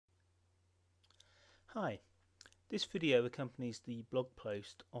Hi, this video accompanies the blog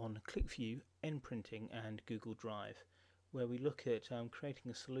post on QlikView, NPrinting and Google Drive, where we look at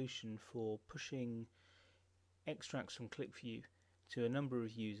creating a solution for pushing extracts from QlikView to a number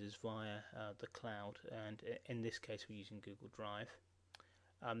of users via the cloud, and in this case we're using Google Drive.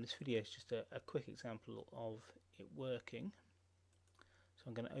 This video is just a quick example of it working. So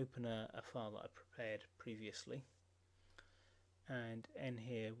I'm going to open a file that I prepared previously, and in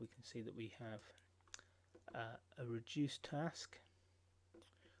here we can see that we have a reduced task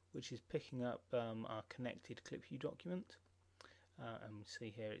which is picking up our connected QlikView document, and we see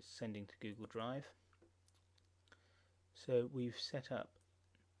here it's sending to Google Drive. So we've set up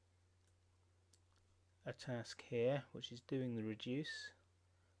a task here which is doing the reduce.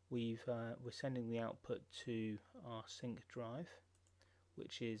 We're sending the output to our Rsync drive,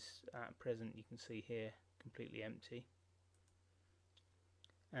 which is at present, you can see here, completely empty.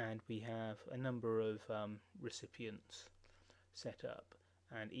 And we have a number of recipients set up,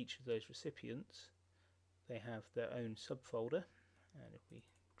 and each of those recipients, they have their own subfolder, and if we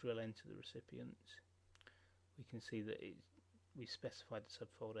drill into the recipients we can see that we specified the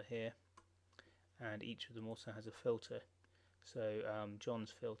subfolder here, and each of them also has a filter. So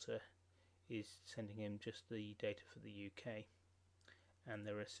John's filter is sending him just the data for the UK, and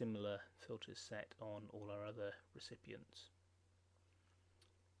there are similar filters set on all our other recipients.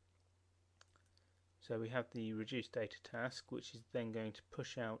 So we have the reduced data task, which is then going to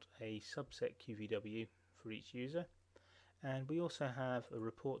push out a subset QVW for each user, and we also have a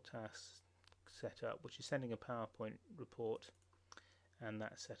report task set up which is sending a PowerPoint report, and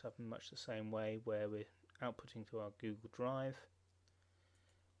that's set up in much the same way, where we're outputting to our Google Drive,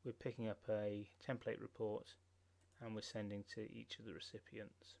 we're picking up a template report, and we're sending to each of the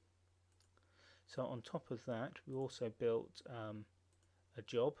recipients. So on top of that we also built a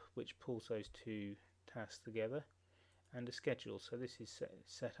job which pulls those two tasks together, and a schedule. So this is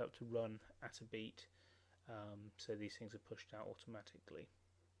set up to run at a beat, so these things are pushed out automatically.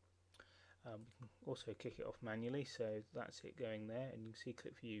 We can also kick it off manually, so that's it going there, and you can see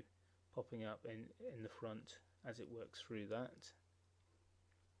QlikView popping up in the front as it works through that.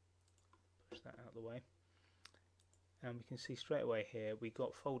 Push that out of the way, and we can see straight away here we've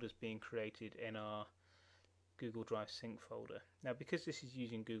got folders being created in our Google Drive Sync folder. Now because this is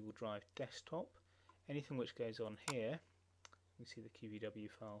using Google Drive Desktop, anything which goes on here, you see the QVW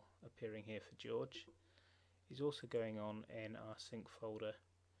file appearing here for George, is also going on in our Sync folder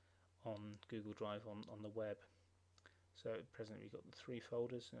on Google Drive on the web. So at present we've got the three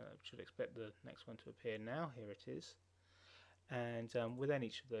folders. Should expect the next one to appear now. Here it is. And within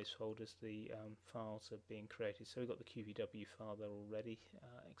each of those folders the files are being created. So we've got the QVW file there already.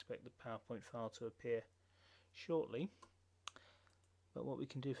 Expect the PowerPoint file to appear shortly. But what we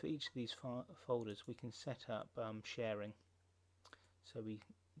can do for each of these folders, we can set up sharing. So we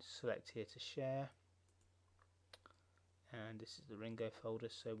select here to share, and this is the Ringo folder,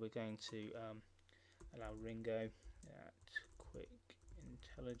 so we're going to allow Ringo at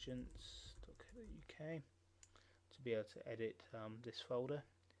QuickIntelligence.co.uk to be able to edit this folder,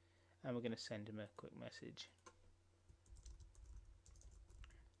 and we're going to send him a quick message.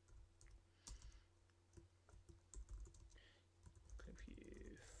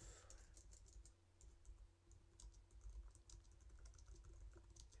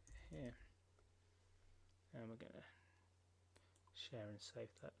 Here, and we're going to share and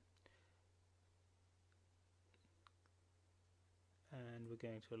save that, and we're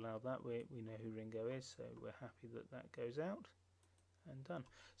going to allow that. We know who Ringo is, so we're happy that that goes out, and done.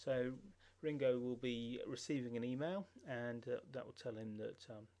 So Ringo will be receiving an email, and that will tell him that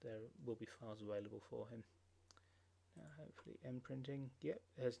there will be files available for him. Now hopefully NPrinting, yep,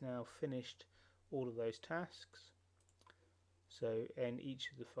 has now finished all of those tasks. So in each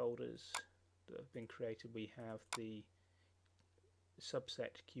of the folders that have been created we have the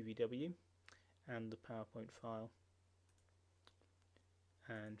subset QVW and the PowerPoint file,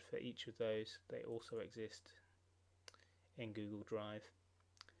 and for each of those they also exist in Google Drive.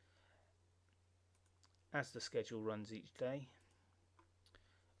 As the schedule runs each day,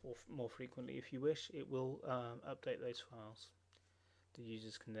 or more frequently if you wish, it will update those files. The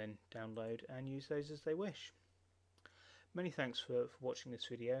users can then download and use those as they wish. Many thanks for watching this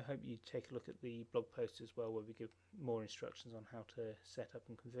video. Hope you take a look at the blog post as well, where we give more instructions on how to set up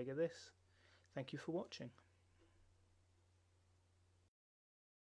and configure this. Thank you for watching.